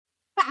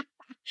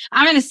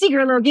I'm in a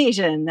secret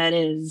location that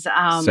is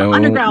So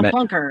underground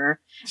bunker.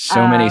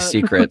 So many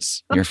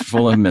secrets. You're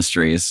full of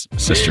mysteries,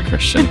 Sister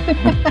Christian.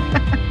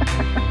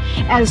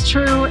 As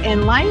true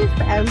in life,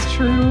 as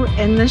true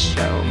in the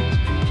show.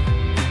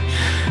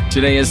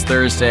 Today is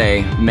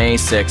Thursday, May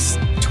 6th,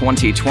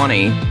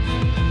 2020.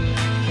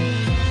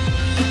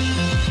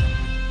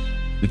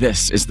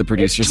 This is the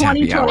Producer's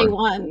Happy Hour.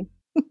 2021.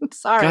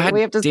 Sorry, God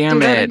we have to damn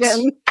do that it.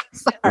 again.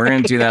 Sorry. We're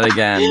going to do that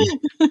again.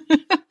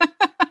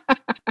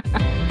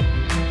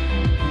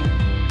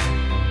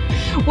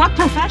 What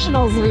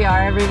professionals we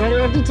are, everybody.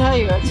 We have to tell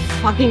you, it's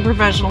fucking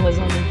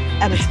professionalism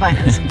at its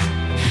finest.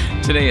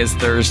 Today is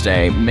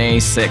Thursday, May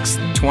 6th,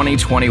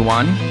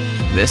 2021.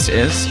 This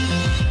is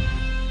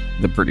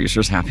the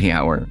Producer's Happy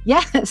Hour.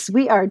 Yes,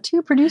 we are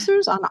two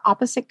producers on the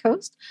opposite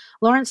coast.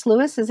 Lawrence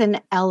Lewis is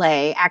in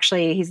LA.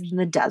 Actually, he's in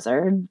the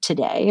desert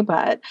today,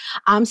 but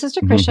I'm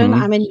Sister Christian.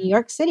 I'm in New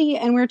York City,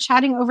 and we're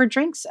chatting over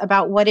drinks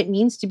about what it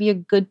means to be a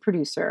good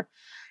producer.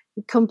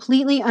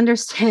 Completely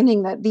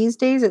understanding that these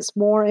days it's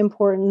more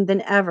important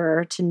than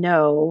ever to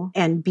know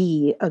and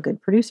be a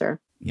good producer.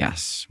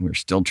 Yes, we're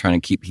still trying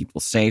to keep people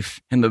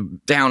safe. And the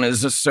town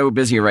is just so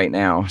busy right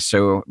now.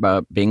 So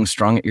being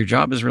strong at your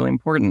job is really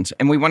important.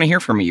 And we want to hear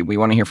from you. We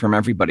want to hear from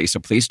everybody. So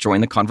please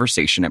join the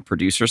conversation at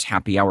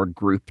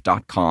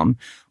producershappyhourgroup.com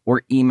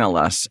or email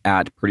us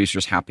at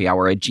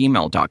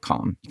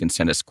producershappyhour@gmail.com. You can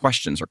send us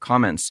questions or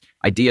comments,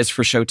 ideas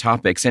for show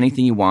topics,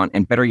 anything you want.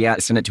 And better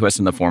yet, send it to us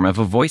in the form of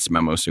a voice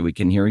memo so we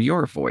can hear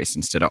your voice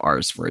instead of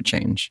ours for a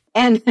change.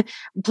 And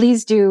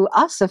please do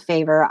us a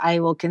favor. I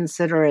will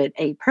consider it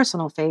a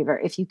personal favor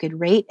if you could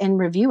rate and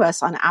review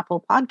us on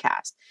Apple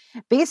Podcasts.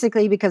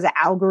 Basically, because of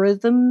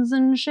algorithms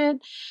and shit,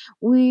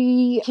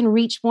 we can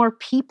reach more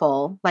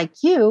people like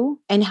you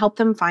and help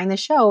them find the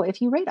show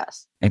if you rate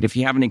us. And if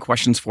you have any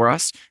questions for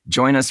us,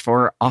 join us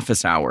for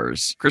office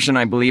hours. Christian,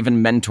 I believe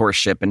in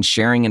mentorship and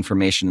sharing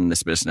information in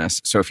this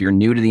business. So if you're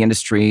new to the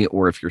industry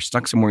or if you're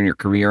stuck somewhere in your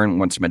career and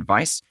want some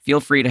advice, feel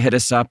free to hit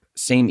us up.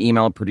 Same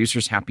email,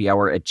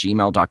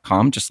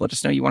 producershappyhour@gmail.com. Just let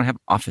us know you want to have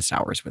office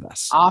hours with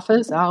us.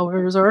 Office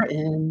hours are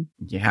in.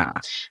 Yeah.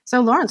 So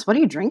Lawrence, what are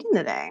you drinking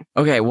today?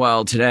 Okay,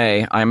 well,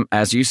 today I'm,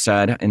 as you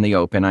said, in the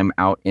open. I'm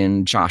out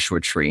in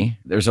Joshua Tree.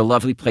 There's a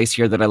lovely place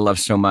here that I love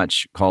so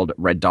much called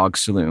Red Dog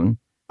Saloon.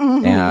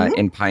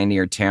 In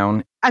Pioneer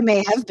Town. I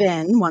may have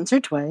been once or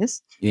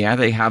twice. Yeah,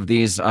 they have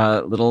these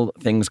little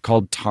things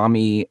called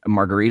Tommy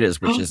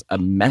margaritas, which is a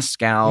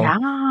mezcal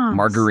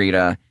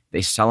margarita.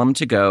 They sell them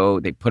to go.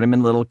 They put them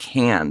in a little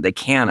can. They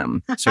can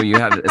them. So you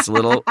have it's a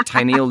little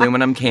tiny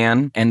aluminum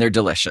can, and they're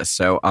delicious.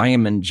 So I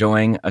am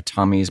enjoying a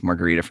Tommy's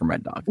margarita from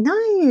Red Dog.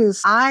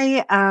 Nice.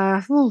 I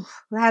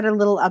had a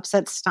little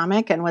upset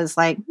stomach and was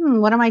like,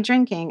 what am I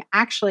drinking?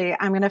 Actually,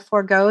 I'm going to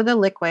forego the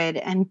liquid,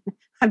 and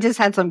I've just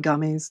had some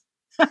gummies.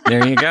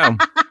 There you go.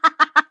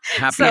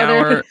 Happy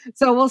hour.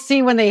 So we'll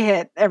see when they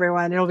hit,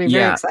 everyone. It'll be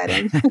very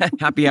exciting.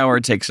 Happy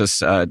hour takes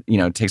us,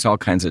 takes all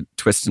kinds of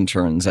twists and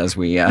turns as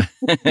we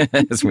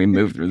as we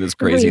move through this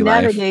crazy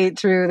life. We navigate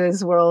through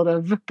this world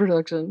of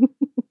production.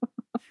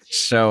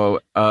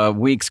 So,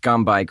 weeks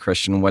gone by,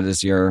 Christian,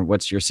 what's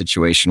your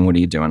situation? What are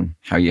you doing?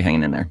 How are you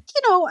hanging in there?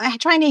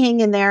 Trying to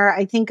hang in there.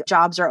 I think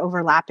jobs are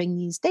overlapping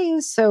these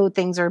days, so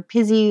things are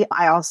busy.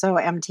 I also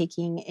am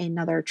taking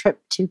another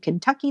trip to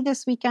Kentucky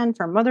this weekend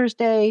for Mother's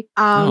Day.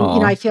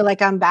 I feel like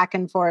I'm back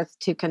and forth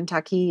to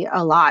Kentucky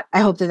a lot.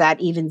 I hope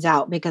that evens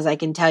out because I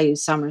can tell you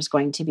summer's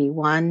going to be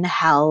one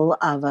hell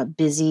of a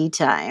busy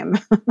time.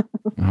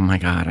 Oh my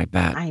God, I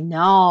bet. I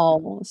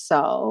know.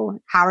 So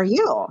how are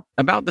you?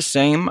 About the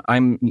same.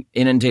 I'm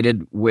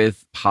inundated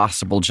with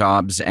possible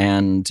jobs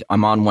and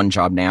I'm on one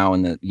job now.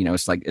 And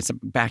it's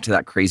back to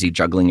that crazy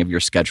juggling of your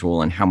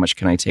schedule and how much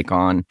can I take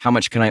on? How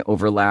much can I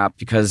overlap?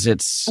 Because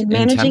it's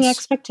managing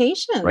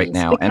expectations right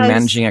now and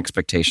managing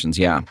expectations.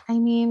 Yeah. I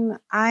mean,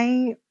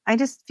 I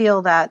just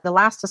feel that the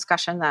last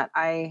discussion that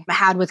I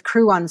had with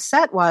crew on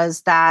set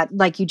was that,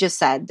 like you just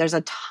said, there's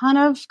a ton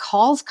of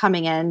calls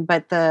coming in,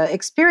 but the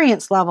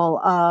experience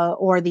level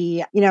or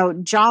the,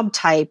 job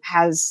type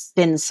has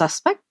been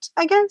suspect,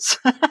 I guess.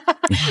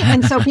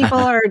 And so people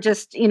are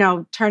just,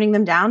 turning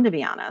them down, to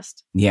be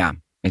honest. Yeah.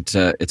 It's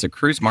a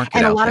cruise market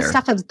and out a lot there. of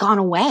stuff has gone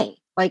away.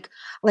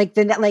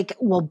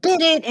 We'll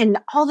bid it and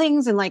all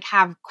things and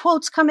have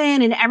quotes come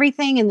in and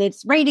everything and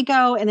it's ready to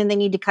go. And then they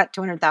need to cut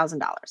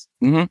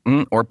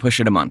 $200,000. Or push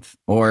it a month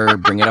or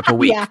bring it up a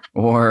week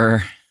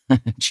or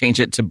change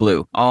it to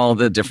blue. All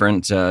the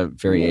different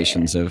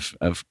variations of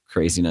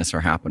craziness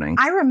are happening.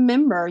 I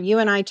remember you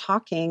and I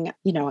talking,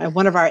 in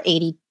one of our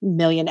 80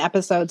 million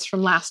episodes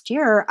from last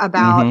year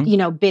about,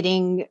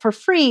 bidding for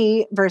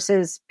free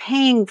versus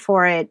paying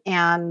for it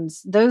and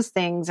those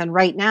things. And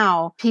right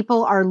now,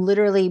 people are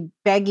literally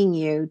begging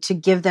you to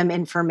give them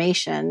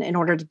information in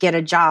order to get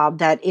a job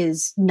that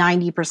is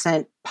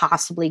 90%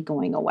 possibly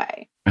going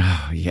away.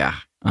 Oh, yeah.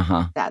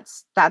 Uh-huh.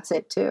 That's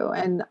it too.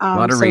 And A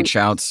lot of reach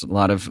outs, a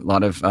lot of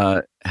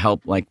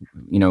help. Like,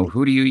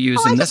 who do you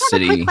use in I this just have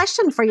city? a quick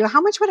question for you.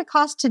 How much would it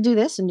cost to do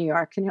this in New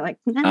York? And you're like,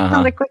 that's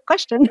not a quick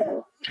question.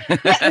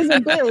 That is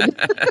a bid.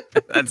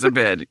 That's a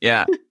bid.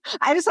 Yeah.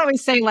 I just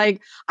always say,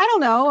 like, I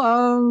don't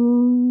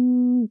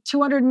know,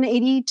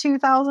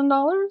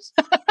 $282,000.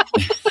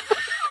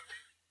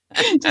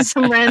 Just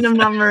some random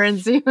number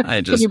and see.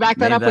 Can you back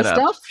that up with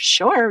stuff?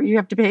 Sure. You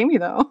have to pay me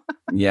though.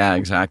 Yeah,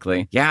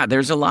 exactly. Yeah,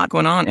 there's a lot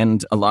going on,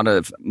 and a lot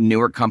of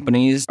newer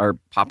companies are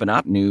popping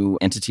up, new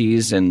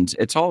entities, and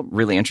it's all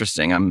really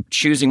interesting. I'm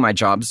choosing my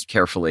jobs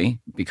carefully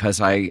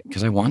because I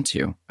want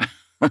to.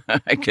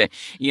 Okay.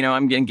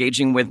 I'm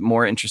engaging with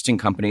more interesting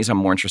companies on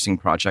more interesting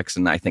projects,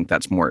 and I think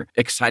that's more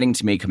exciting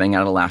to me coming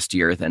out of last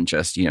year than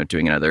just,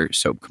 doing another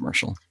soap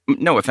commercial.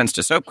 No offense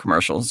to soap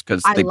commercials,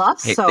 because I love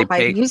soap.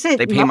 I use it.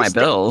 They pay my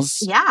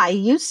bills. Yeah, I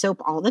use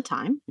soap all the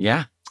time.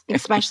 Yeah.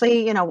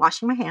 Especially,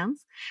 washing my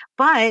hands.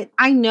 But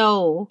I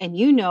know, and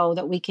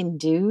that we can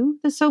do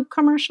the soap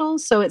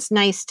commercials. So it's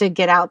nice to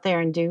get out there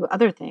and do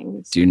other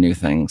things. Do new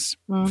things.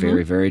 Mm-hmm.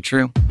 Very, very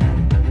true.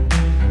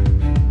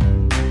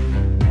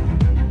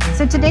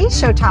 So today's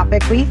show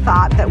topic, we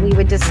thought that we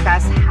would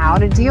discuss how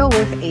to deal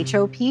with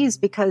HOPs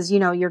because,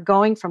 you're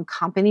going from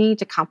company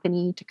to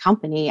company to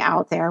company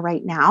out there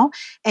right now.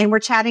 And we're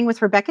chatting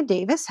with Rebecca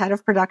Davis, head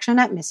of production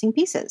at Missing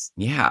Pieces.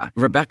 Yeah.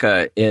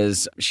 Rebecca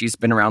she's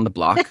been around the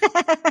block.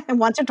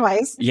 Once or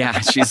twice. Yeah.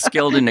 She's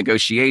skilled in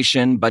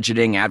negotiation,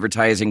 budgeting,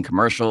 advertising,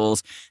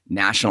 commercials,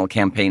 national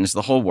campaigns,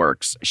 the whole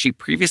works. She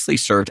previously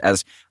served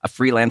as a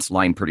freelance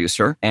line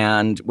producer,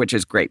 and which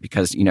is great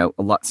because,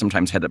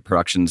 sometimes head of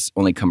productions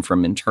only come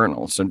from internal.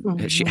 So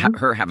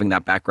her having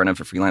that background of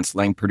a freelance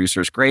line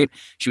producer is great.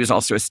 She was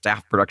also a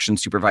staff production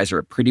supervisor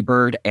at Pretty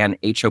Bird and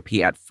HOP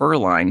at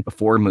Furline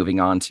before moving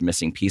on to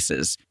Missing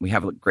Pieces. We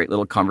have a great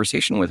little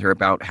conversation with her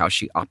about how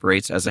she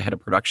operates as a head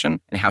of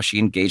production and how she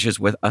engages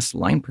with us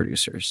line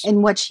producers.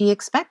 And what she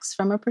expects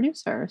from a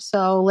producer.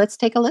 So let's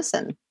take a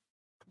listen.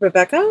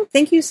 Rebecca,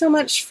 thank you so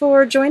much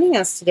for joining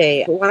us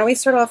today. Why don't we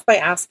start off by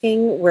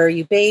asking, where are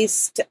you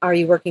based? Are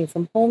you working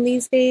from home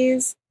these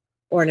days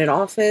or in an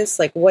office?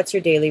 Like, what's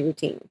your daily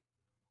routine?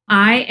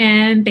 I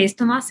am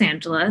based in Los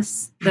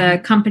Angeles.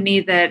 The company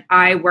that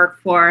I work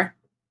for,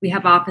 we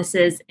have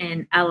offices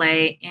in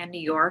LA and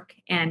New York,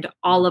 and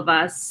all of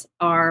us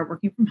are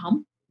working from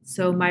home.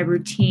 So my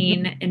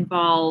routine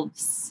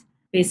involves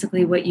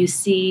basically what you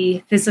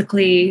see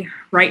physically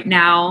right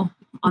now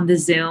on the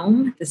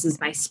Zoom. This is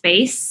my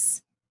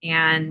space,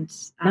 and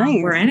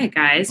nice. We're in it,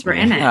 guys. We're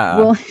in it.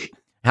 Well,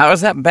 how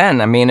has that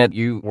been? I mean,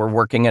 you were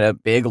working at a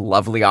big,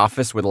 lovely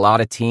office with a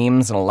lot of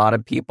teams and a lot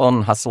of people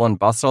and hustle and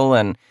bustle.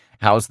 And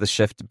how's the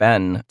shift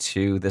been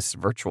to this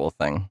virtual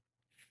thing?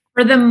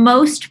 For the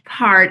most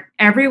part,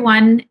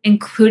 everyone,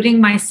 including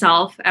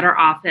myself at our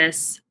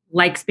office,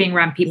 likes being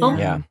around people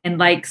and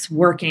likes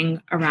working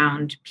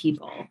around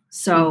people.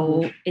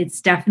 So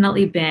it's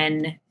definitely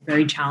been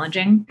very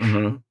challenging.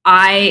 Mm-hmm.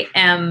 I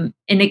am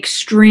an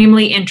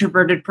extremely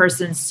introverted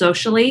person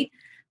socially,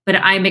 but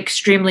I'm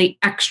extremely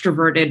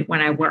extroverted when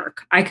I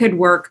work. I could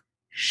work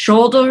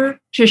shoulder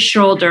to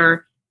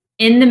shoulder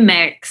in the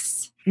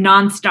mix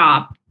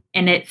nonstop,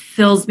 and it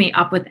fills me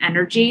up with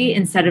energy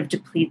instead of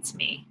depletes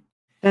me.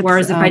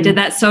 Whereas if I did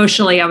that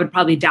socially, I would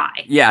probably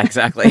die. Yeah,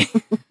 exactly.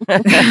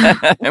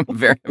 I'm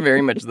very,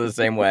 very much the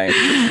same way.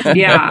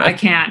 Yeah, I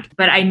can't.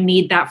 But I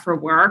need that for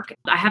work.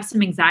 I have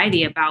some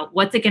anxiety about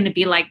what's it going to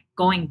be like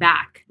going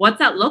back? What's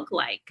that look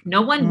like?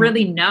 No one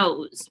really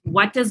knows.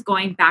 What does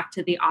going back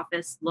to the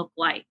office look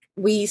like?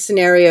 We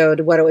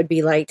scenarioed what it would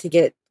be like to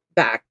get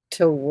back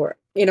to work.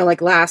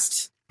 Like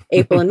last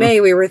April and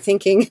May, we were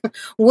thinking,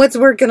 what's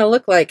work going to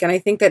look like? And I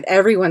think that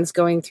everyone's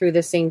going through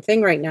the same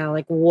thing right now.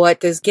 Like, what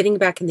does getting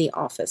back in the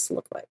office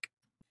look like?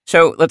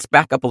 So let's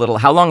back up a little.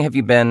 How long have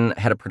you been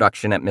head of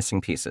production at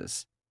Missing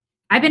Pieces?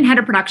 I've been head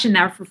of production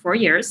there for 4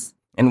 years.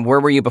 And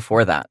where were you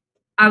before that?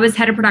 I was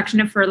head of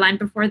production at Furline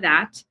before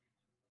that.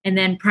 And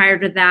then prior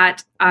to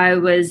that, I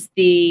was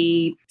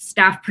the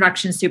staff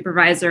production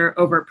supervisor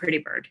over at Pretty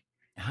Bird.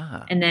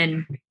 Ah. And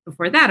then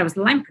before that, I was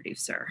the line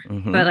producer.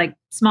 Mm-hmm. But like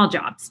small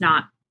jobs,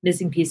 not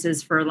Missing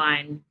Pieces,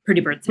 Furline, Pretty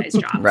Bird size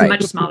jobs, right.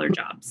 Much smaller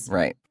jobs.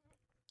 Right.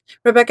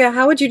 Rebecca,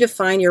 how would you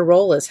define your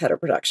role as head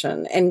of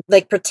production? And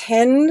like,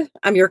 pretend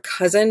I'm your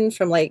cousin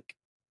from like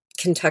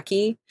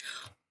Kentucky.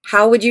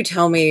 How would you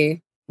tell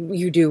me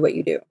you do what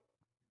you do?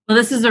 Well,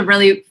 this is a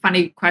really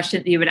funny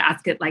question that you would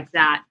ask it like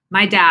that.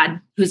 My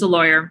dad, who's a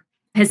lawyer,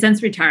 has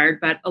since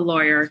retired, but a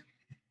lawyer,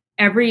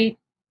 every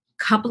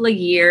couple of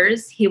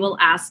years, he will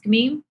ask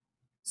me,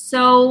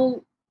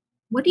 so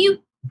what do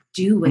you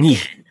do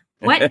again?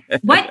 What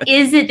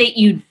is it that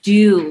you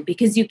do?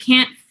 Because you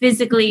can't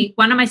physically,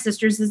 one of my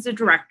sisters is a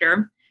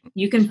director.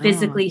 You can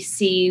physically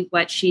see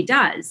what she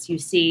does. You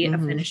see a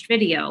finished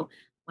video.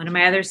 One of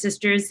my other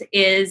sisters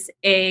is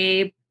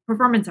a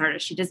performance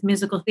artist. She does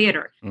musical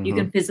theater. Mm-hmm. You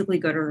can physically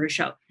go to her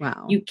show.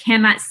 Wow. You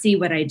cannot see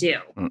what I do.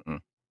 Mm-mm.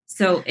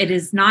 So it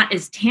is not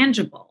as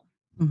tangible.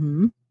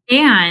 Mm-hmm.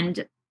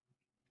 And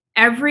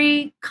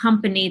every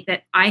company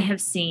that I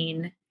have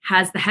seen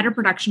has the head of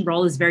production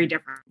role is very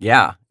different.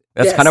 Yeah.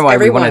 That's kind of why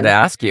we wanted to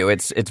ask you.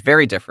 It's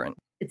very different.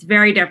 It's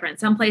very different.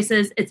 Some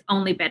places it's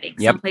only bidding.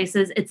 Yep. Some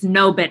places it's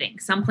no bidding.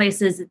 Some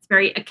places it's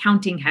very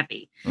accounting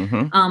heavy.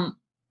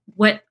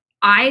 What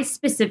I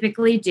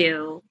specifically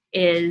do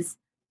is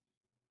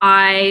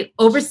I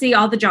oversee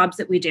all the jobs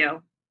that we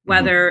do,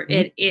 whether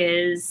it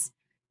is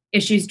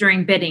issues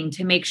during bidding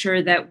to make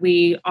sure that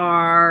we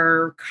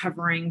are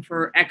covering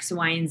for X,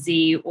 Y, and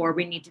Z, or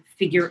we need to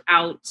figure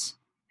out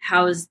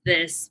how's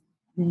this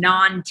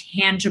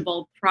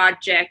non-tangible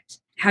project.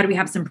 How do we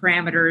have some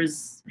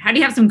parameters? How do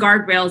you have some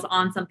guardrails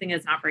on something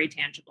that's not very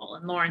tangible?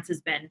 And Lawrence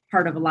has been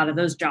part of a lot of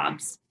those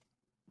jobs.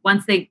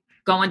 Once they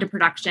go into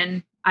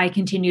production, I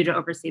continue to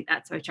oversee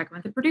that. So I check in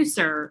with the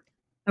producer.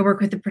 I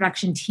work with the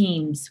production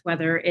teams,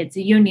 whether it's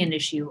a union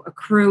issue, a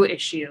crew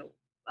issue,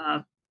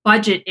 a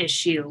budget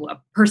issue,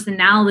 a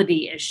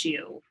personality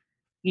issue.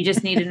 You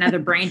just need another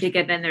brain to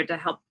get in there to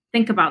help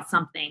think about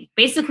something.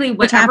 Basically,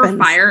 whatever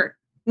fire,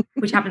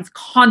 which happens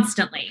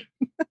constantly.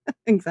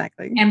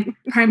 Exactly. And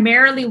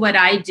primarily what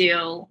I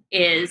do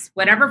is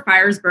whatever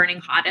fire is burning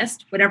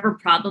hottest, whatever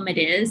problem it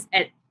is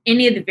at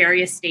any of the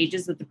various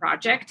stages of the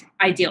project,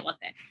 I deal with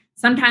it.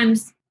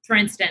 Sometimes, for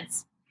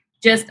instance,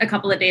 just a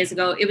couple of days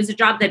ago, it was a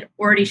job that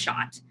already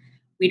shot.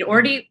 We'd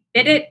already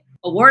bid it,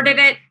 awarded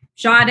it,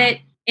 shot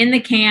it in the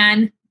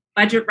can,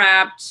 budget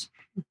wrapped,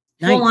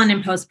 full on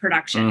in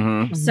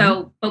post-production.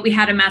 So, but we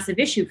had a massive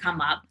issue come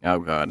up. Oh,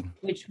 God.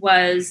 Which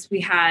was we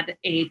had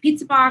a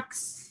pizza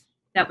box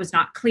that was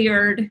not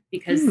cleared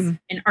because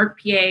an art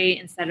PA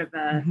instead of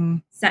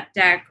a set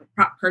deck or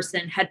prop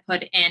person had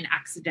put in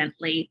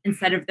accidentally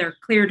instead of their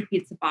cleared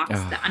pizza box,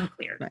 the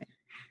uncleared. Right.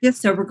 Yes.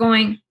 So we're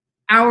going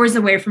hours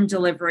away from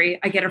delivery.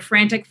 I get a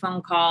frantic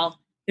phone call.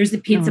 There's a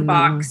pizza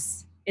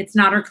box. It's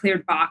not our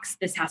cleared box.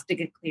 This has to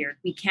get cleared.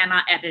 We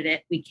cannot edit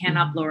it. We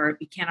cannot blur it.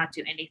 We cannot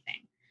do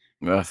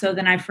anything. So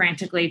then I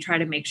frantically try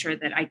to make sure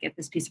that I get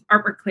this piece of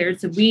artwork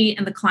cleared so we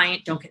and the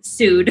client don't get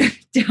sued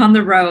down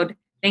the road.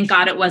 Thank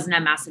God it wasn't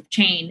a massive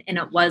chain and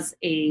it was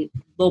a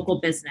local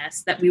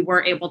business that we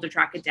were able to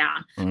track it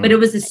down. But it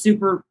was a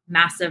super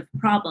massive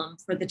problem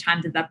for the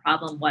time that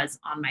problem was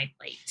on my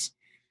plate.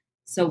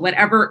 So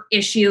whatever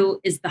issue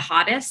is the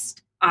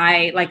hottest,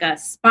 I, like a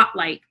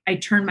spotlight, I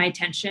turn my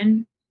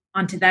attention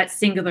onto that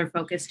singular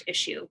focused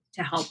issue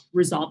to help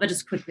resolve it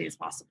as quickly as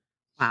possible.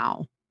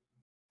 Wow.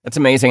 That's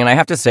amazing. And I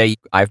have to say,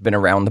 I've been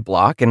around the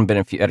block and been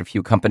at a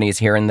few companies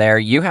here and there.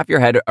 You have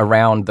your head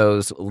around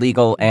those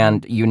legal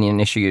and union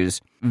issues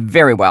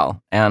very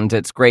well. And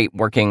it's great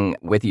working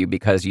with you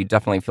because you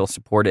definitely feel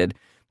supported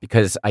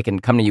because I can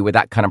come to you with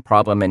that kind of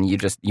problem and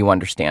you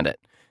understand it.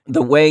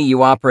 The way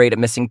you operate at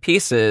Missing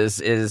Pieces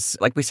is,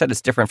 like we said,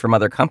 it's different from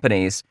other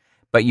companies,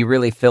 but you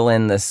really fill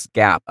in this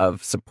gap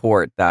of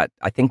support that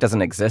I think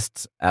doesn't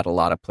exist at a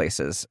lot of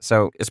places.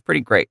 So it's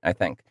pretty great, I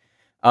think.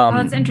 Well,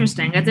 that's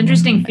interesting. That's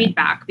interesting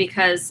feedback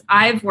because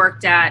I've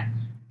worked at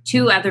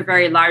 2 other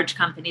very large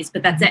companies,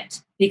 but that's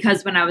it.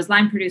 Because when I was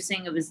line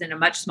producing, it was in a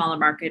much smaller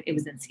market. It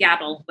was in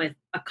Seattle with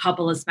a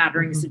couple of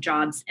smatterings of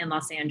jobs in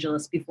Los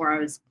Angeles before I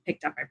was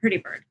picked up by Pretty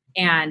Bird.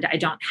 And I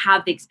don't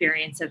have the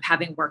experience of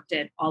having worked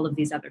at all of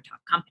these other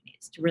top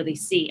companies to really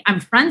see. I'm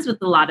friends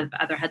with a lot of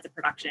other heads of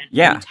production.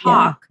 Yeah. We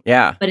talk,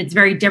 yeah. But it's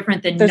very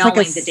different than knowing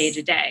the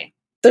day-to-day.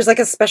 There's like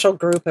a special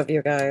group of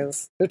you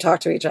guys who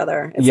talk to each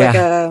other. It's like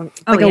a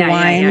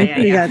wine.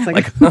 Yeah, it's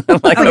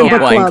like a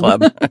wine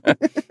club.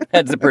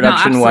 Heads of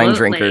production wine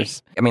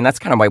drinkers. I mean, that's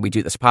kind of why we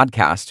do this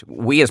podcast.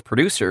 We as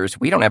producers,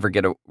 we don't ever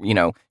get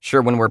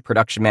sure, when we're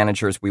production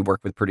managers, we work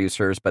with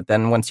producers. But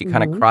then once you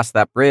kind of cross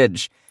that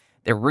bridge,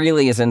 there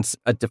really isn't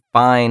a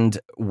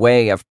defined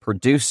way of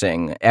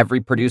producing.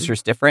 Every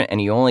producer's different,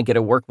 and you only get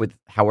to work with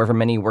however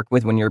many you work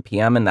with when you're a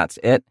PM, and that's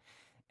it.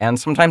 And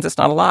sometimes it's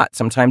not a lot.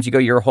 Sometimes you go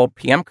your whole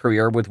PM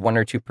career with 1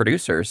 or 2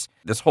 producers.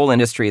 This whole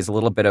industry is a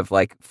little bit of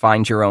like,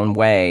 find your own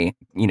way.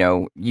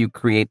 You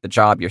create the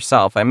job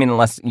yourself. I mean,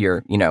 unless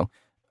you're,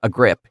 a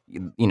grip,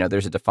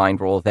 there's a defined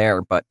role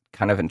there, but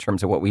kind of in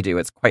terms of what we do,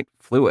 it's quite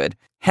fluid.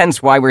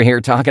 Hence why we're here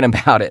talking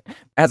about it.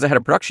 As a head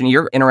of production,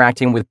 you're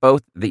interacting with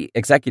both the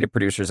executive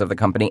producers of the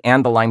company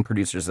and the line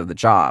producers of the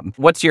job.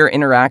 What's your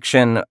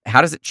interaction? How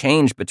does it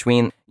change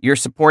between you're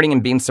supporting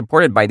and being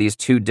supported by these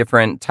 2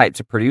 different types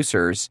of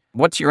producers?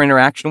 What's your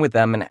interaction with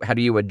them, and how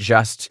do you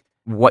adjust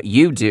what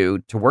you do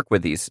to work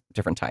with these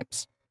different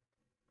types?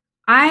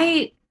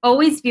 I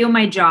always view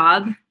my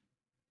job,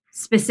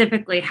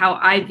 specifically how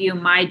I view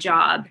my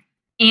job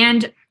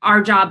and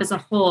our job as a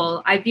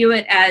whole. I view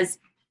it as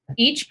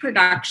each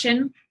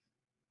production,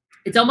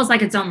 it's almost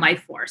like its own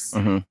life force.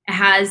 It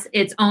has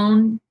its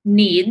own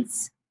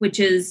needs, which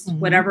is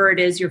whatever it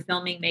is you're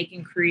filming,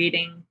 making,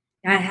 creating.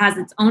 It has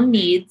its own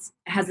needs.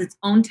 It has its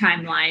own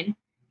timeline.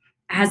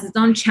 It has its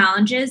own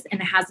challenges, and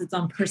it has its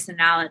own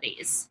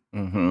personalities.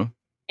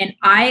 And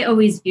I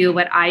always view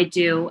what I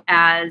do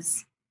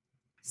as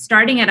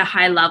starting at a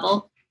high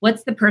level.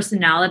 What's the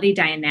personality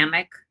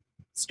dynamic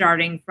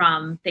starting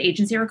from the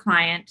agency or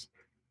client,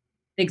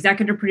 the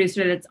executive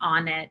producer that's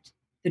on it,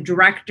 the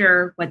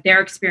director, what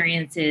their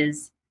experience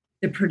is,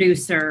 the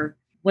producer,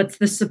 What's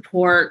the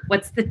support?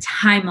 What's the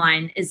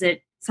timeline? Is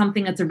it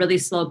something that's a really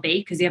slow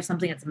bake because you have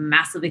something that's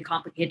massively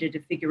complicated to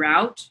figure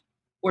out,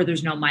 or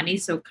there's no money,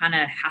 so it kind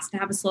of has to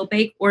have a slow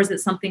bake? Or is it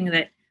something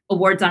that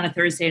awards on a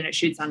Thursday and it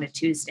shoots on a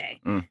Tuesday?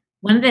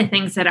 One of the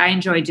things that I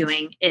enjoy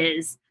doing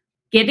is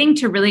getting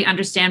to really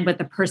understand what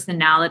the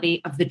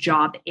personality of the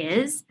job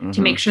is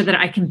to make sure that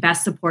I can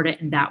best support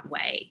it in that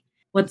way.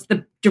 What's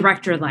the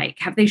director like?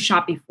 Have they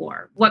shot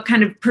before? What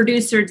kind of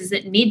producer does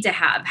it need to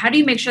have? How do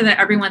you make sure that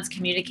everyone's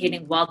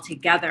communicating well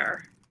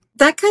together?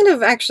 That kind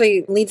of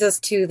actually leads us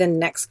to the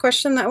next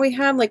question that we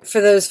have, like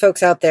for those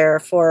folks out there,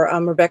 for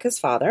Rebecca's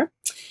father.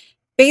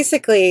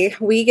 Basically,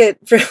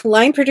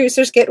 line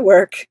producers get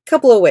work a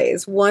couple of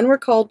ways. One, we're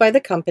called by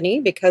the company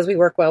because we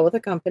work well with a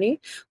company.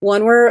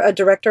 One, we're a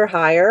director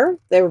hire.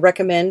 They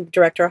recommend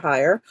director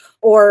hire.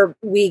 Or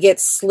we get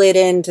slid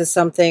into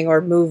something or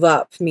move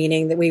up,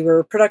 meaning that we were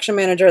a production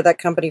manager at that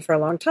company for a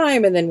long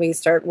time, and then we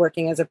start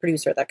working as a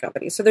producer at that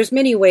company. So there's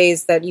many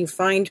ways that you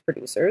find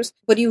producers.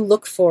 What do you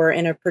look for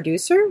in a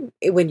producer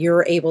when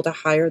you're able to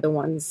hire the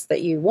ones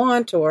that you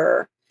want,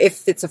 or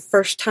if it's a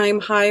first-time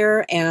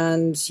hire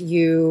and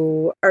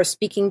you are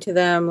speaking to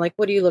them, like,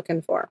 what are you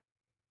looking for?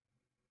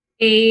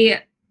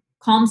 A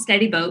calm,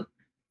 steady boat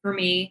for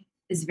me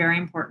is very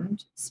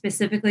important.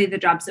 Specifically, the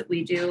jobs that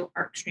we do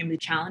are extremely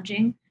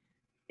challenging.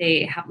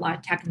 They have a lot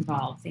of tech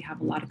involved. They have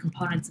a lot of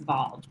components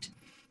involved.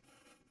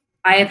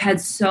 I have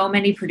had so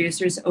many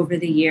producers over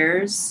the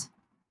years,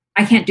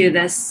 I can't do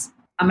this.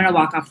 I'm going to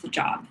walk off the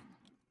job.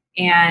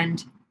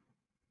 And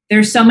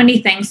there's so many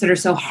things that are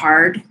so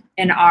hard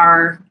in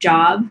our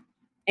job,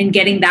 and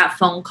getting that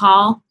phone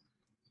call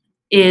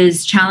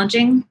is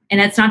challenging.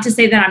 And it's not to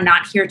say that I'm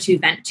not here to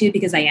vent to,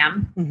 because I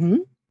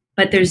am,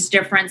 but there's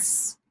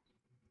difference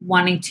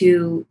wanting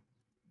to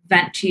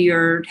vent to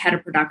your head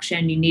of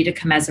production. You need to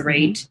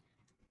commiserate.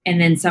 And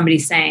then somebody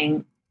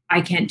saying,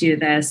 I can't do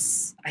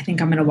this. I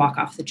think I'm going to walk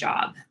off the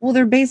job. Well,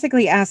 they're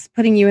basically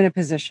putting you in a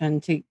position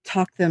to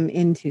talk them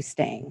into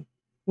staying,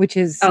 which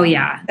is they're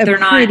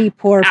pretty not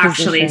poor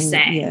actually position.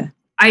 saying. Yeah.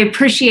 I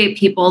appreciate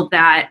people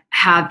that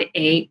have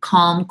a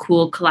calm,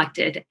 cool,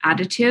 collected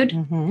attitude,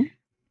 who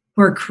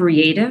are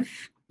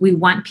creative. We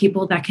want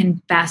people that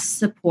can best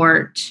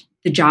support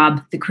the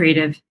job, the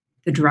creative,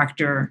 the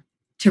director,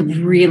 to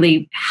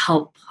really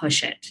help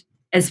push it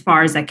as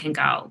far as I can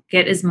go.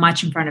 Get as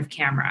much in front of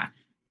camera.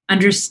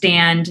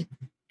 Understand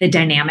the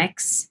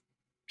dynamics.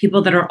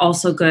 People that are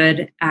also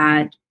good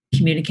at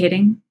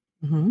communicating,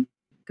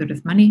 good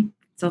with money.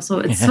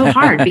 It's so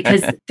hard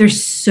because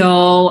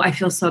I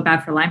feel so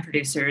bad for line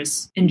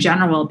producers in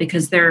general,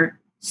 because there are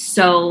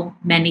so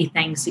many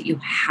things that you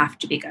have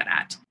to be good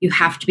at. You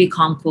have to be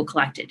calm, cool,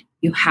 collected.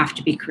 You have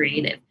to be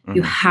creative.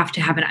 You have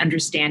to have an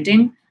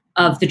understanding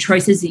of the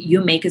choices that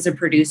you make as a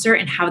producer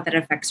and how that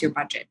affects your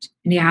budget.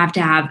 And you have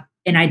to have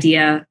an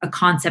idea, a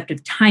concept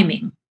of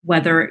timing,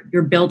 whether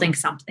you're building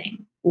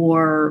something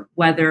or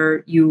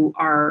whether you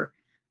are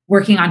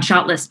working on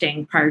shot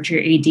listing prior to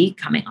your AD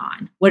coming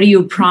on. What are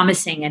you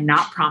promising and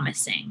not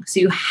promising?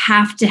 So you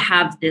have to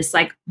have this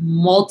like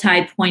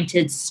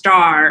multi-pointed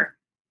star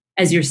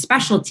as your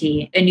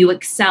specialty, and you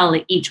excel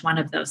at each one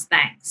of those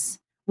things.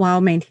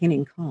 While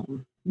maintaining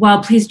calm.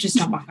 Well, please just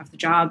don't walk off the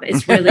job.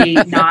 It's really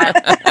not.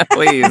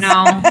 Please.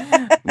 No.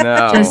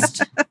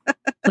 Just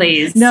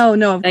please. No,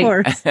 of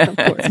course.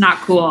 It's not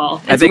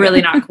cool. It's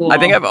really not cool. I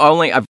think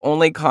I've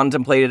only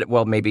contemplated it,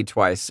 well, maybe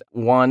twice.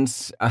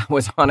 Once I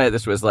was on it.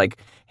 This was like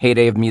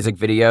heyday of music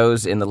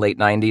videos in the late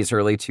 90s,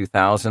 early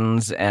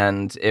 2000s.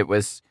 And it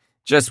was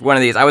just one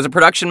of these. I was a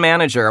production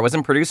manager. I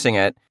wasn't producing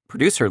it.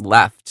 Producer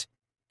left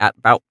at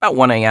about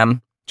 1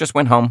 a.m. Just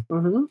went home.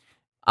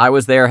 I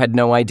was there, had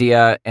no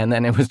idea. And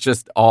then it was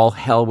just all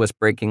hell was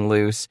breaking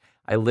loose.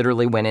 I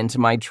literally went into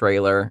my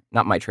trailer,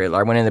 not my trailer.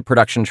 I went in the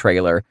production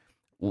trailer,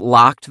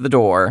 locked the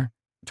door,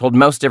 told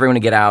most everyone to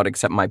get out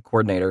except my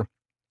coordinator.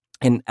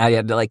 And I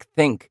had to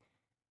think,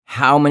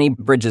 how many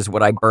bridges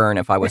would I burn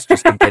if I was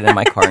just to get in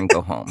my car and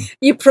go home?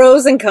 You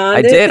pros and cons.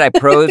 I did. I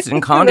pros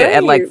and conned it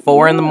at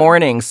 4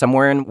 a.m.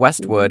 somewhere in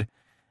Westwood.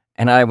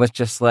 And I was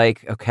just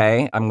like,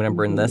 okay, I'm going to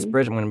burn this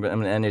bridge. And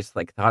I just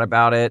thought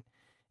about it.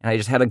 And I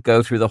just had to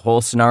go through the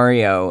whole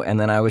scenario. And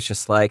then I was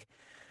just like,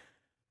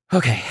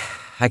 okay,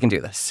 I can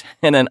do this.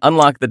 And then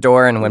unlocked the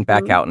door and went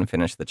back out and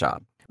finished the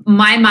job.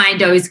 My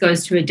mind always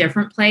goes to a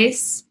different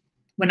place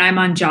when I'm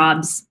on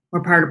jobs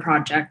or part of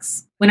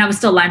projects. When I was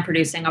still line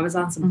producing, I was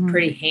on some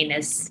pretty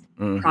heinous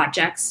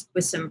projects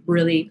with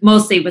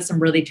mostly with some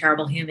really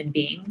terrible human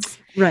beings.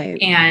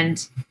 Right.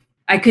 And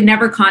I could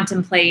never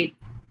contemplate,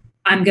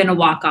 I'm going to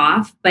walk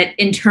off. But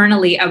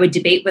internally, I would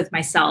debate with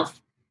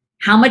myself,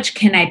 how much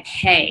can I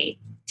pay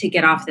to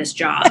get off this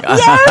job?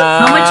 Yes!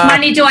 How much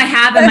money do I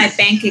have in my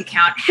bank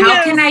account?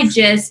 How can I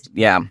just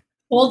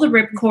pull the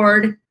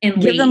ripcord and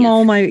give leave? them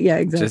all my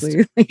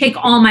exactly. Take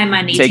all my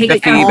money. Take the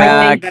fee everything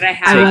back. that I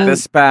have. Take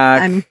this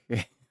back.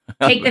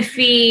 Take the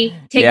fee.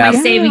 Take my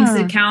savings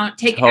account.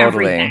 Take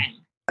everything.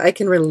 I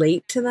can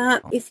relate to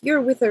that. If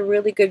you're with a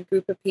really good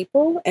group of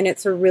people and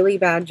it's a really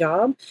bad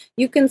job,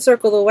 you can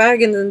circle the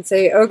wagons and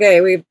say,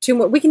 okay, we have 2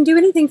 more. We can do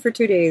anything for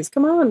 2 days.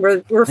 Come on,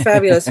 we're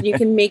fabulous. And you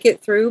can make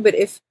it through. But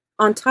if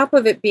on top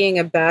of it being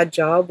a bad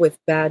job with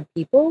bad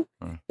people,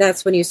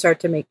 that's when you start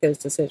to make those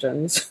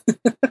decisions.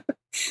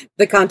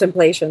 The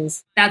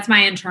contemplations. That's my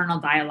internal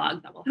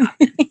dialogue that will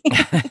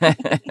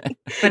happen.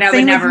 But I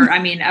would never,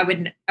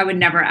 I would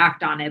never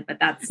act on it, but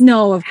that's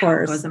no, of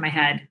course, it goes in my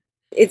head.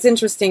 It's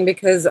interesting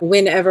because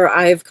whenever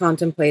I've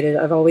contemplated,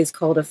 I've always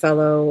called a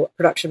fellow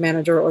production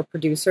manager or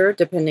producer,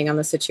 depending on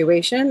the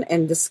situation,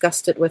 and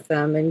discussed it with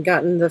them and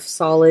gotten the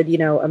solid,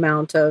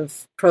 amount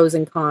of pros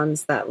and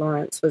cons that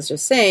Lawrence was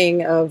just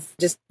saying, of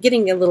just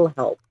getting a little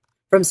help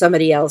from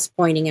somebody else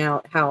pointing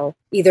out how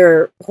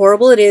either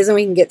horrible it is and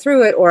we can get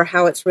through it, or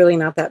how it's really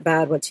not that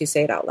bad once you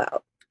say it out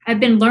loud. I've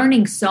been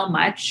learning so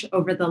much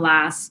over the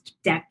last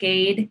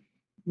decade,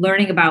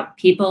 learning about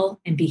people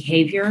and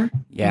behavior,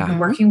 and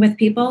working with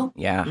people,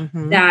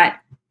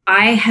 that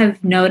I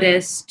have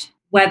noticed,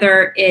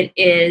 whether it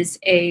is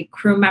a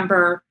crew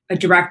member, a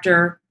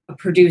director, a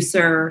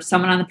producer,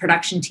 someone on the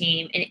production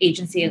team, an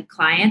agency, a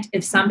client,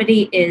 if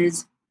somebody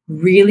is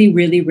really,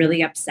 really,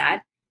 really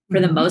upset, for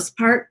the most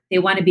part, they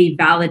want to be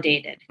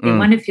validated. They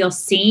want to feel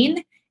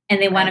seen,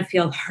 and they want to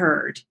feel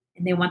heard,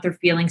 and they want their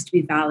feelings to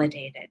be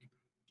validated.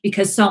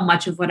 Because so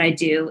much of what I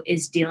do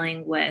is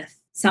dealing with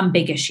some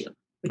big issue,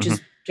 which is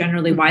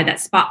generally why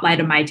that spotlight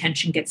of my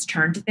attention gets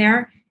turned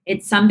there.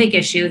 It's some big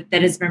issue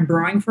that has been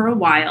brewing for a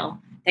while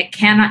that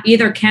cannot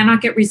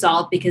get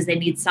resolved because they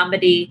need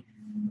somebody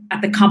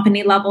at the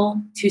company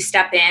level to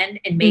step in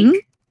and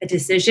make a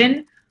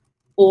decision,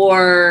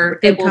 or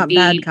good it will cop, be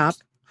bad cop.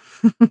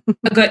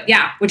 a good,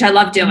 which I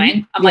love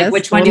doing. I'm like,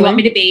 which one do you want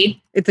me to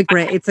be?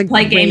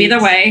 Play game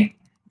either way.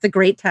 It's a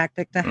great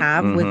tactic to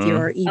have with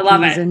your EPs I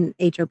love it. and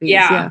HOPs.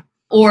 Yeah.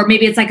 Or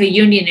maybe it's like a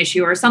union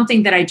issue or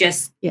something that I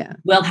just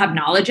will have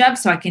knowledge of,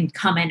 so I can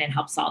come in and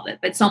help solve it.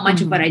 But so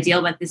much of what I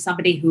deal with is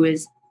somebody who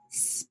is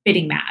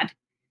spitting mad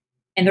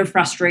and they're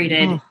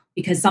frustrated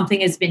because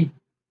something has been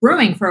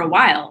brewing for a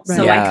while. Right.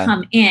 So I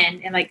come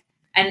in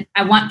and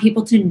I want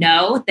people to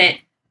know that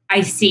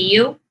I see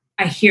you,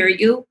 I hear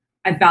you,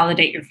 I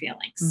validate your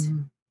feelings.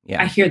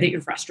 I hear that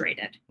you're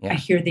frustrated. I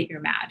hear that you're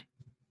mad.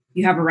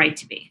 You have a right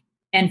to be.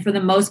 And for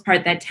the most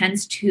part, that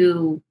tends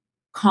to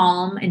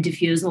calm and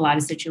diffuse a lot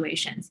of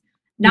situations.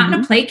 Not in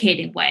a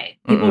placating way.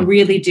 People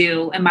really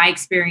do, in my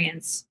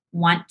experience,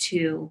 want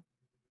to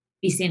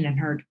be seen and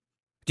heard.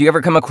 Do you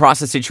ever come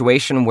across a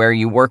situation where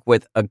you work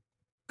with a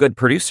good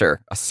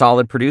producer, a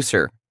solid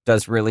producer,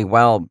 does really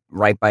well,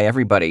 right by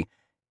everybody,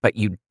 but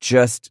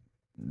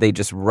they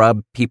just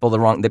rub people the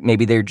wrong, that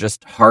maybe they're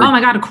just hard. Oh my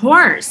God, of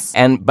course.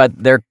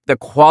 But the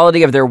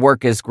quality of their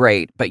work is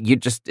great, but you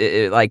just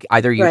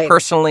either you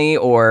personally,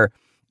 or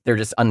they're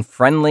just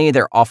unfriendly.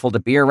 They're awful to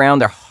be around.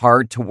 They're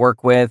hard to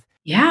work with.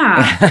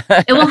 Yeah.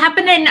 It will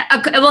happen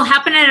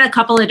in a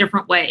couple of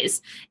different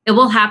ways. It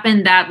will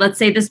happen that, let's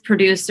say this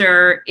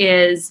producer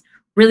is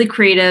really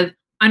creative,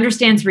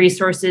 understands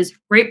resources,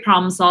 great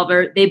problem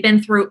solver. They've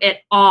been through it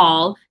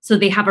all. So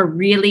they have a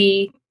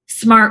really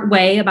smart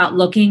way about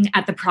looking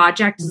at the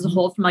project as a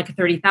whole from like a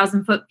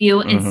 30,000 foot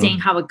view and seeing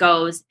how it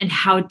goes and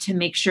how to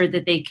make sure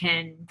that they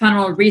can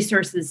funnel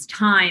resources,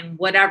 time,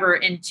 whatever,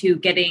 into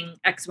getting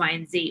X, Y,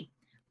 and Z.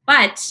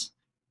 But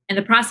in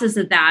the process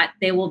of that,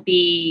 they will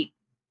be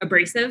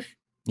abrasive,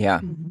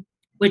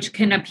 which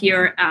can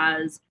appear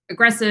as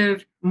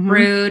aggressive,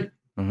 rude.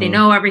 They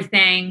know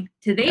everything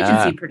to the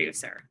agency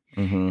producer.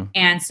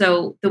 And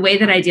so the way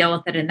that I deal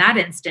with it in that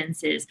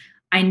instance is,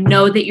 I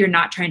know that you're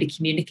not trying to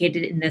communicate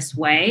it in this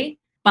way,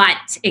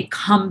 but it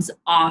comes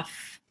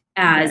off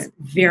as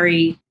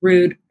very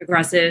rude,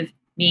 aggressive,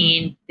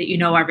 mean, that you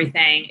know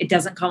everything. It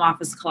doesn't come off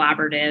as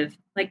collaborative.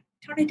 Like,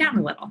 tone it down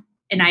a little.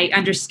 And I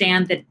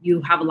understand that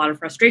you have a lot of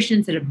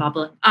frustrations that are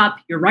bubbling up.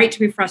 You're right to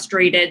be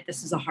frustrated.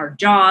 This is a hard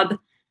job,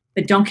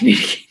 but don't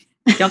communicate.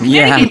 Don't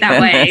communicate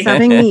that way.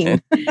 Something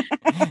mean.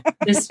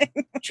 Just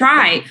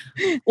try.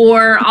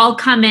 Or I'll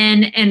come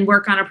in and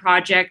work on a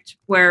project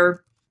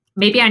where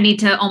maybe I need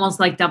to almost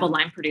like double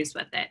line produce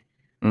with it,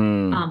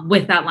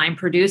 with that line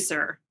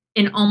producer,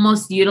 and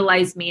almost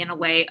utilize me in a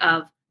way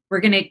of, we're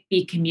going to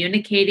be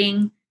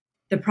communicating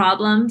the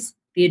problems,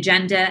 the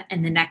agenda,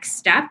 and the next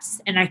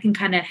steps. And I can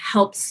kind of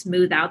help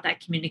smooth out that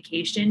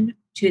communication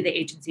to the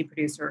agency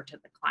producer or to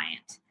the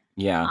client.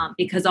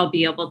 Because I'll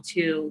be able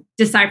to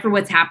decipher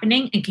what's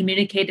happening and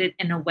communicate it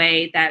in a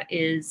way that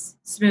is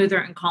smoother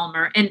and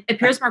calmer and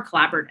appears more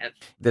collaborative.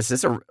 This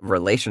is a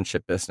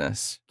relationship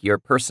business. Your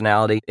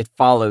personality, it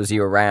follows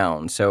you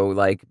around. So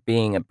like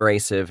being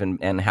abrasive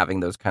and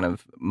having those kind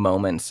of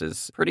moments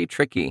is pretty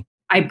tricky.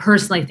 I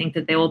personally think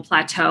that they will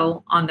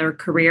plateau on their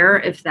career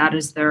if that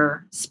is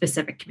their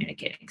specific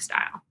communicating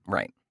style.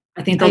 Right.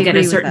 I think they'll get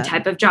a certain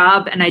type of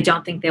job, and I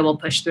don't think they will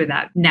push through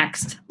that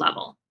next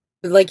level.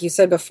 Like you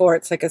said before,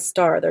 it's like a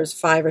star. There's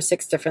 5 or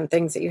 6 different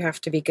things that you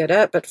have to be good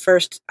at. But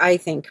first, I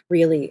think,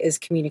 really is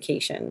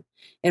communication.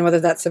 And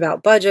whether that's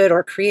about budget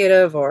or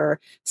creative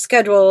or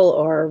schedule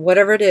or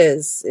whatever it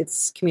is,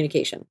 it's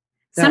communication.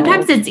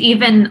 Sometimes it's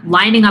even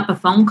lining up a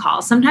phone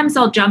call. Sometimes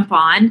I'll jump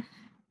on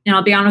and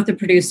I'll be on with a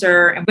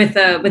producer and with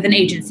an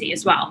agency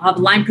as well. I'll have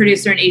a line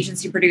producer, an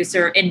agency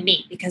producer, and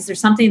me, because there's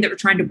something that we're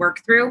trying to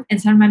work through.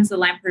 And sometimes the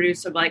line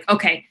producer will be like,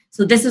 okay,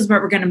 so this is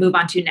what we're going to move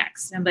on to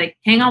next. And I'm like,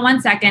 hang on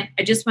one second.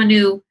 I just want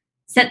to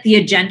set the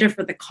agenda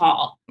for the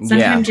call.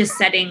 Sometimes just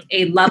setting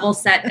a level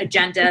set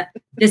agenda.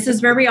 This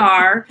is where we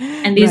are.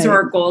 And these are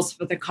our goals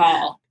for the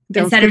call.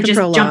 Instead of just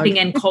jumping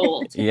in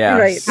cold. Yeah.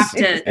 Right.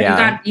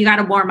 You got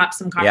to warm up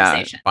some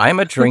conversation. Buy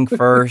him a drink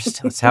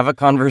first. Let's have a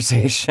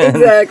conversation.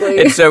 Exactly.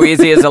 It's so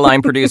easy as a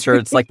line producer.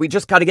 It's like, we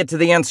just got to get to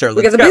the answer.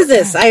 Let's go.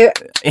 Business. I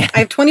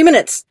have 20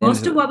 minutes.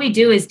 Most of what we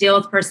do is deal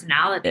with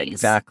personalities.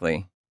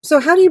 Exactly. So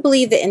how do you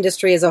believe the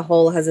industry as a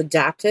whole has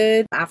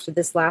adapted after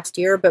this last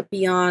year, but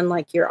beyond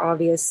like your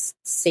obvious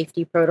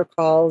safety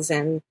protocols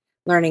and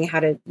learning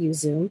how to use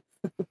Zoom?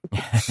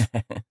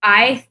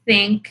 I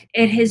think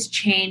it has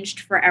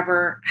changed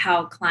forever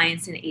how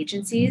clients and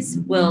agencies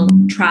will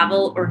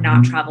travel or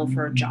not travel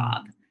for a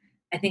job.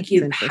 I think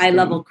you have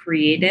high-level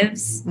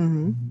creatives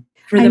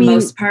for the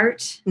most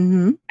part.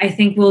 I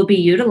think we'll be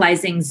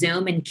utilizing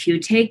Zoom and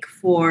Q-Take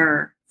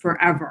for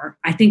forever.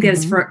 I think that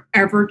has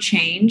forever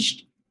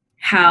changed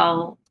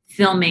how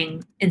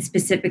filming, and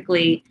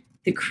specifically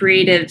the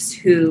creatives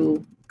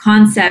who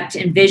concept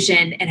and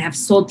vision and have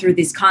sold through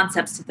these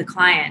concepts to the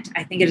client,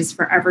 I think it has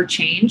forever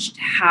changed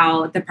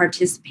how the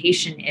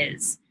participation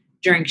is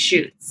during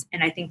shoots.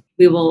 And I think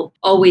we will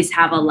always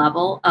have a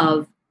level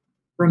of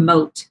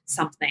remote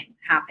something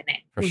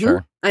happening. For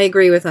sure. I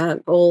agree with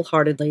that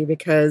wholeheartedly,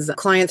 because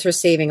clients are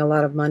saving a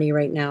lot of money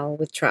right now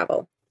with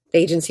travel. The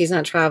agency's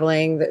not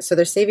traveling, so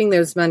they're saving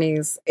those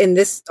monies. And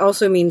this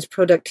also means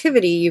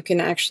productivity. You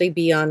can actually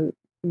be on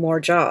more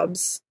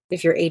jobs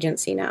if you're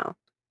agency now.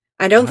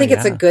 I don't think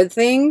it's a good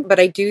thing, but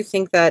I do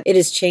think that it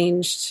has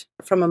changed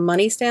from a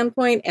money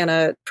standpoint and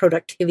a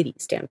productivity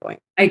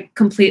standpoint. I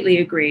completely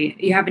agree.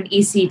 You have an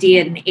ECD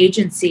at an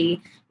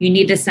agency, you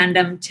need to send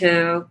them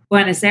to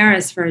Buenos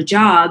Aires for a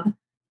job.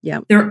 Yeah.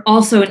 They're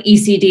also an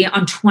ECD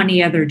on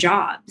 20 other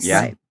jobs.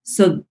 Yeah. Right.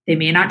 So they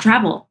may not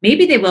travel.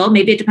 Maybe they will.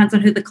 Maybe it depends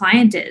on who the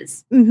client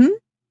is.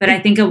 But I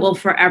think it will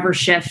forever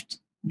shift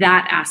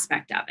that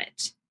aspect of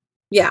it.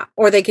 Yeah.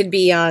 Or they could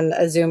be on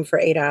a Zoom for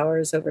 8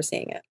 hours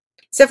overseeing it.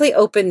 It's definitely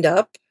opened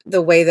up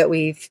the way that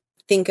we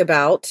think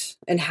about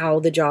and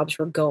how the jobs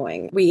were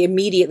going. We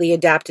immediately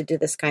adapted to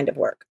this kind of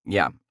work.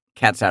 Yeah.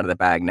 Cat's out of the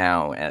bag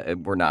now.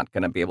 We're not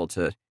going to be able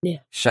to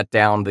shut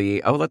down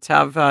let's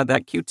have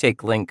that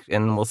Q-Take link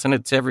and we'll send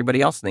it to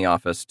everybody else in the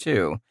office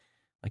too.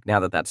 Like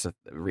now that's a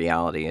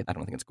reality, I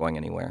don't think it's going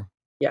anywhere.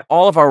 Yeah.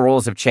 All of our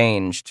roles have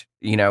changed,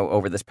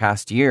 over this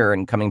past year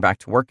and coming back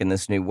to work in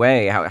this new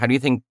way. How do you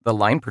think the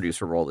line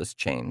producer role has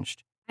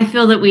changed? I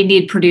feel that we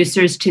need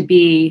producers to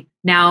be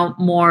now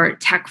more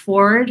tech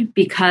forward,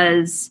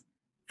 because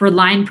for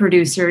line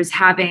producers,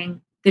 having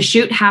the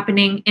shoot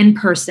happening in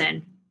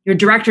person, your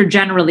director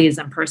generally is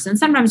in person,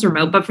 sometimes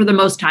remote, but for the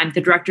most time,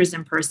 the director's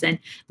in person.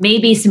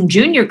 Maybe some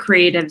junior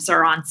creatives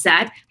are on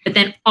set, but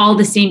then all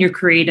the senior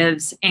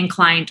creatives and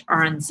client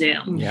are on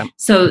Zoom. Yep.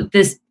 So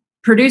this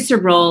producer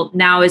role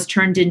now is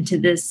turned into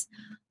this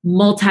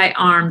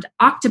multi-armed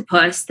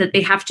octopus that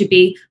they have to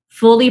be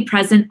fully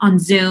present on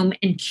Zoom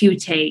and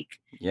Q-Take.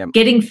 Yep.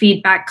 Getting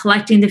feedback,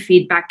 collecting the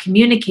feedback,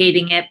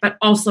 communicating it, but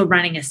also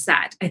running a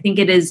set. I think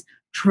it is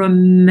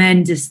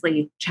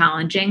tremendously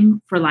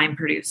challenging for line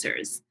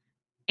producers.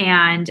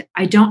 And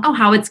I don't know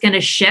how it's going to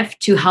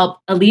shift to help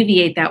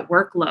alleviate that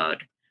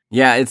workload.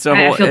 Yeah, I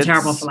feel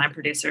terrible for line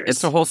producers.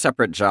 It's a whole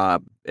separate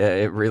job.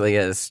 It really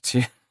is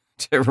to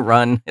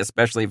run,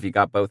 especially if you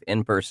got both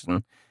in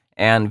person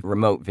and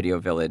remote Video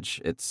Village.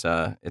 It's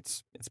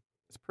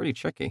pretty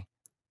tricky.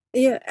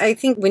 Yeah, I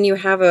think when you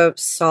have a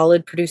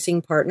solid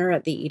producing partner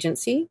at the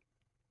agency,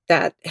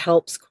 that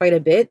helps quite a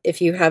bit. If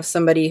you have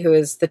somebody who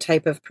is the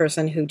type of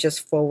person who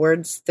just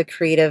forwards the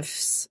creative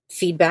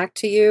feedback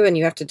to you and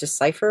you have to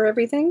decipher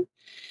everything,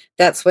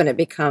 that's when it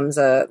becomes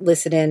a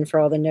listen in for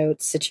all the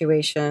notes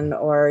situation,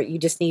 or you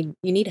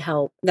need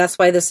help. That's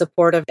why the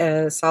support of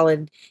a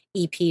solid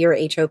EP or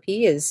HOP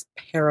is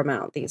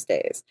paramount these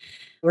days.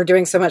 We're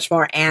doing so much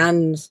more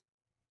and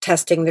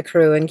testing the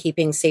crew and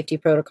keeping safety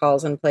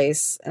protocols in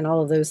place and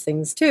all of those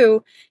things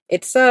too.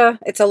 It's a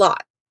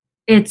lot.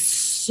 It's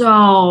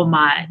so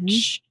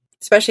much.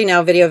 Especially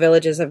now Video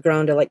Villages have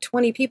grown to like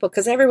 20 people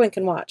because everyone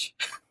can watch.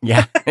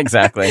 Yeah,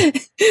 exactly.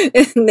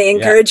 And they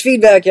encourage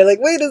feedback. You're like,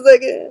 wait a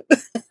second.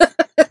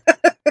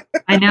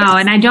 I know.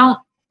 And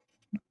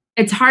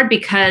it's hard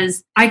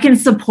because I can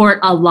support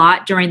a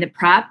lot during the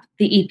prep.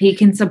 The EP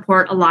can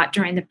support a lot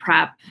during the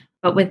prep.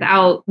 But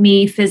without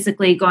me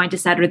physically going to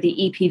set or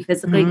the EP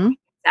physically going to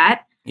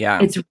set,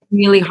 it's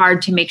really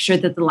hard to make sure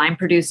that the line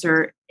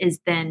producer is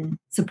then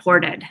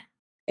supported.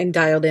 And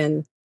dialed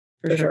in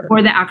for sure.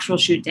 For the actual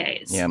shoot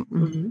days. Yeah.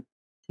 Mm-hmm.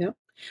 Yep.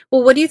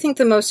 Well, what do you think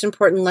the most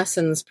important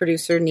lessons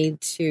producer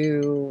need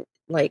to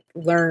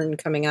learn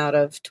coming out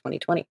of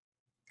 2020?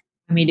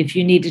 I mean, if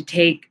you need to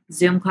take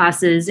Zoom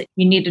classes,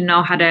 you need to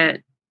know how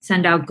to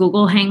send out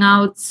Google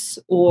Hangouts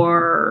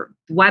or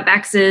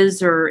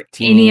WebExes or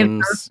Teams, any of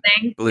those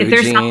things.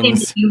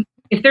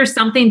 If there's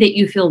something that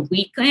you feel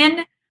weak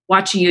in,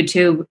 watch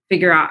YouTube,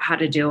 figure out how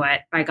to do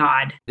it, by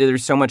God.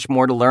 There's so much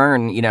more to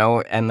learn,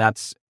 and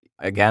that's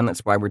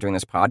why we're doing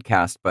this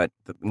podcast, but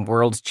the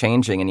world's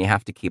changing and you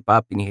have to keep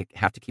up and you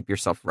have to keep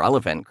yourself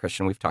relevant.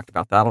 Christian, we've talked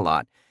about that a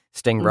lot.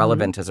 Staying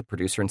relevant as a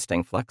producer and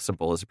staying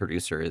flexible as a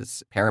producer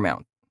is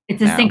paramount.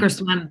 It's a sink or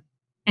swim,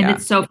 and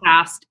it's so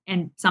fast.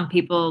 And some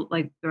people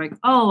they're like,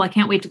 oh, I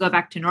can't wait to go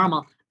back to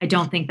normal. I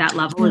don't think that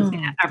level is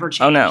going to ever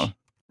change. Oh, no.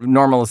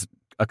 Normal is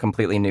a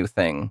completely new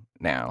thing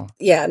now.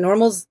 Yeah,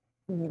 normal's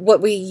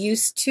what we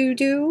used to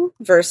do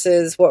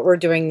versus what we're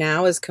doing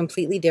now is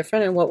completely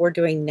different. And what we're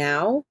doing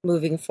now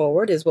moving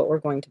forward is what we're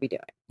going to be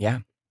doing. Yeah.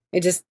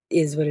 It just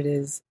is what it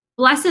is.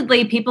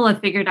 Blessedly, people have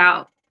figured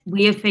out,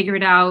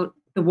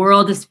 the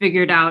world has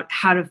figured out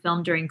how to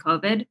film during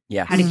COVID,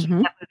 how to keep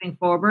that moving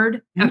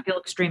forward. I feel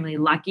extremely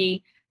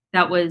lucky.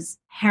 That was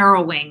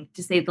harrowing,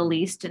 to say the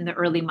least, in the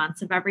early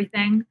months of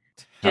everything.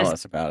 Tell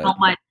us about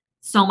it.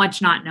 So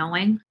much not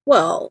knowing.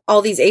 Well,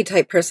 all these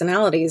A-type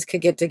personalities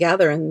could get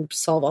together and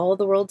solve all of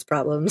the world's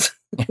problems.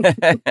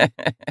 I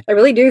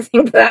really do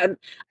think that.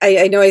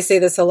 I know I say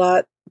this a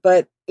lot,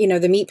 but the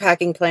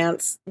meatpacking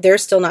plants, they're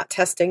still not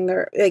testing.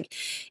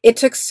 It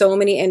took so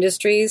many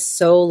industries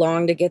so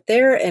long to get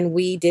there, and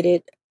we did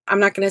it. I'm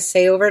not going to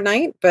say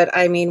overnight, but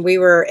I mean, we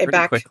were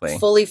back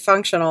fully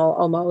functional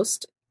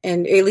almost,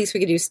 and at least we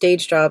could do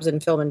stage jobs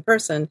and film in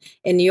person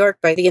in New York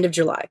by the end of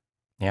July,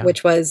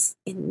 which was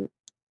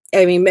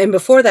and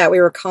before that,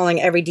 we were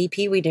calling every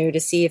DP we knew to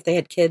see if they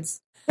had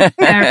kids.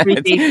 Every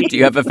DP. Do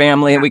you have a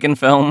family we can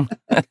film?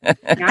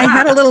 I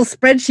had a little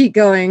spreadsheet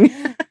going.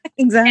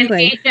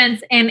 Exactly.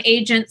 And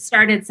agents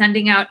started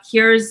sending out,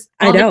 here's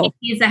all the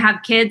DPs that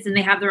have kids and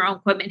they have their own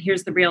equipment.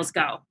 Here's the reels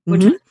go,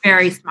 which was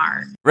very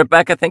smart.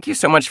 Rebecca, thank you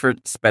so much for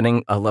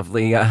spending a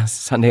lovely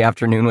Sunday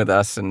afternoon with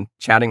us and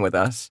chatting with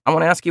us. I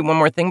want to ask you one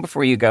more thing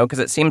before you go, because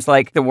it seems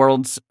like the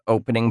world's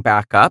opening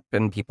back up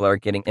and people are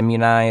getting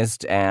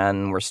immunized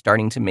and we're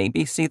starting to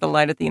maybe see the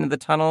light at the end of the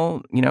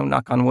tunnel,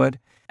 knock on wood.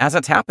 As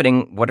it's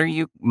happening, what are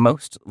you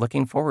most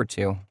looking forward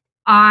to?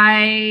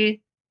 I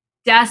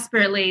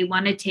desperately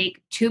want to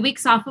take 2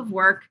 weeks off of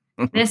work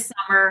this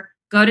summer,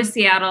 go to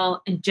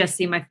Seattle, and just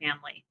see my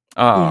family.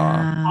 Oh,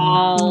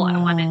 all I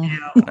want to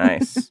do.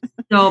 Nice.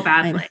 So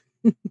badly.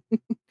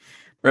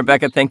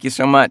 Rebecca, thank you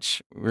so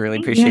much. We really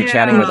appreciate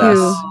chatting with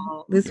us.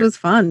 This was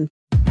fun.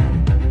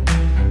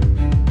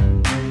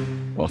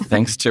 Well,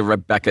 thanks to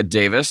Rebecca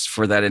Davis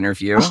for that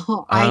interview.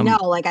 I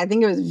know. I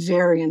think it was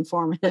very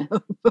informative.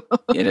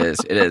 It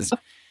is.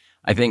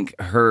 I think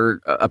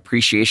her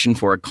appreciation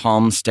for a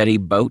calm, steady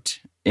boat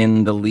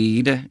in the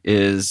lead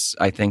is,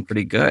 I think,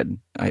 pretty good.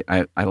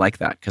 I like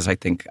that because I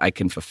think I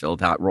can fulfill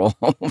that role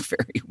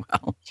very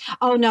well.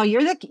 Oh no,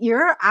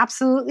 you're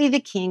absolutely the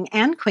king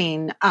and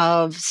queen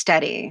of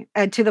steady,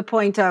 to the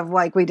point of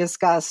we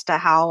discussed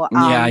how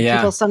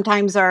people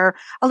sometimes are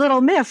a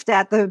little miffed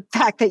at the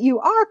fact that you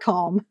are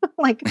calm.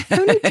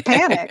 Who needs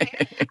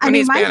panic?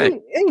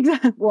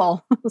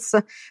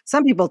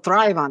 Some people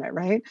thrive on it,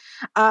 right?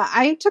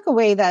 I took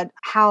away that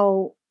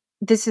how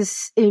this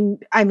is,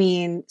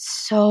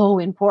 so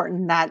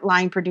important that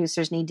line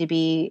producers need to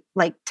be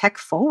tech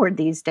forward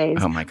these days.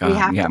 Oh my God. We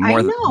have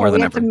more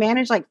than ever. To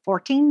manage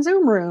 14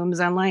 Zoom rooms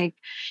and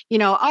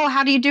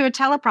how do you do a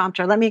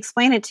teleprompter? Let me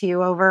explain it to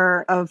you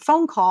over a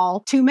phone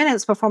call 2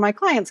 minutes before my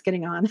client's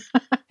getting on.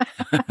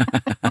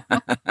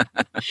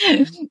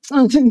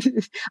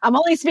 I'm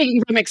only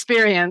speaking from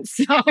experience.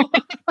 So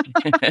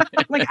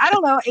I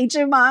don't know,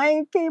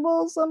 HMI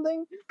cable,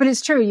 something. But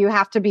it's true, you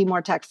have to be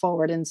more tech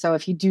forward. And so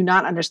if you do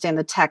not understand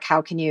the tech,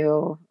 how can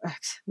you,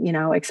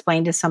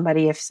 explain to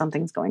somebody if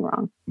something's going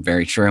wrong?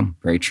 Very true.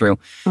 Very true.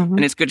 Mm-hmm.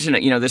 And it's good to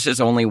know, this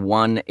is only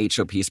one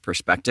HOP's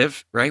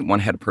perspective, right? One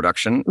head of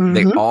production. Mm-hmm.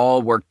 They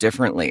all work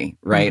differently,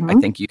 right? Mm-hmm. I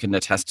think you can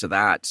attest to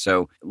that.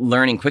 So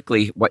learning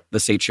quickly what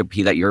this HOP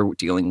that you're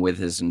dealing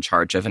with is in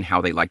charge of and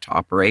how they like to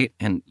operate.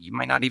 And you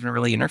might not even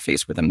really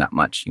interface with them that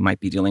much. You might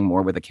be dealing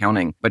more with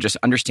accounting, but just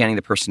understanding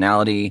the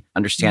personality,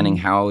 understanding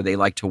how they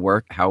like to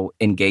work, how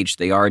engaged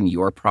they are in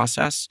your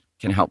process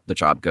can help the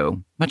job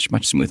go much,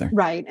 much smoother.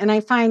 Right. And I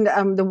find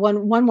the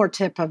one more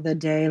tip of the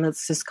day,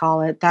 let's just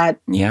call it that.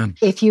 Yeah.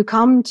 If you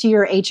come to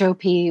your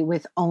HOP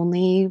with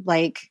only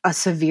a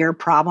severe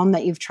problem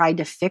that you've tried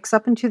to fix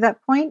up until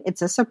that point,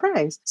 it's a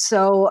surprise.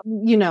 So,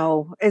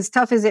 as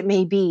tough as it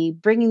may be,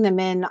 bringing them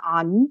in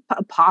on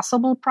a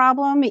possible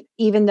problem,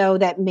 even though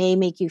that may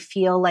make you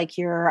feel like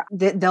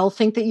they'll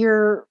think that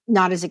you're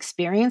not as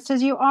experienced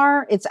as you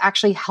are, it's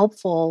actually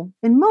helpful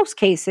in most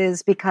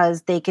cases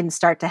because they can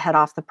start to head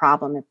off the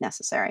problem if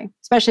necessary,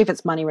 especially if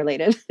it's money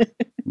related.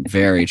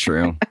 Very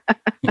true.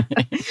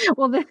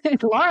 Well,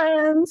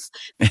 Lawrence,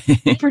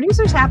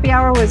 Producers Happy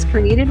Hour was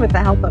created with the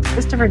help of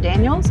Christopher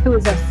Daniels, who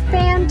is a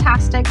fantastic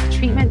fantastic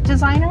treatment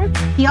designer.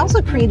 He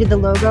also created the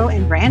logo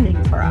and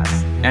branding for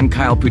us. And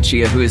Kyle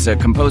Puccia, who is a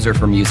composer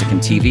for music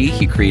and TV.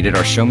 He created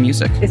our show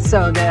music. It's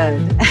so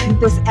good.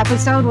 This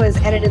episode was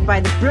edited by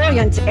the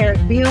brilliant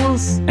Eric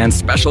Beals. And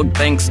special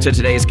thanks to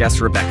today's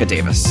guest, Rebecca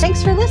Davis.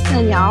 Thanks for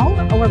listening, y'all.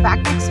 We're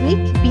back next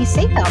week. Be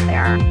safe out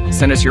there.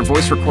 Send us your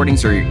voice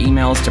recordings or your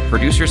emails to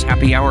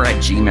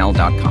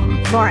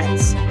producershappyhour@gmail.com.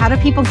 Lawrence, how do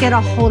people get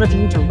a hold of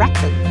you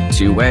directly?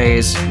 2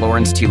 ways.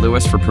 Lawrence T.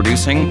 Lewis for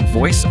producing,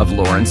 voice of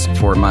Lawrence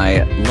for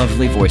my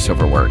lovely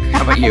voiceover work.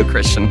 How about you,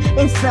 Christian?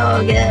 It's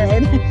so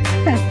good.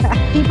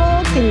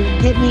 People can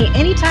hit me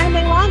anytime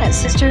they want at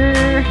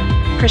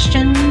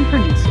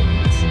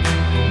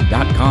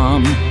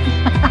sisterchristianproducers.com.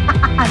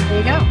 There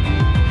you go.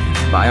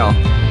 Bye, all.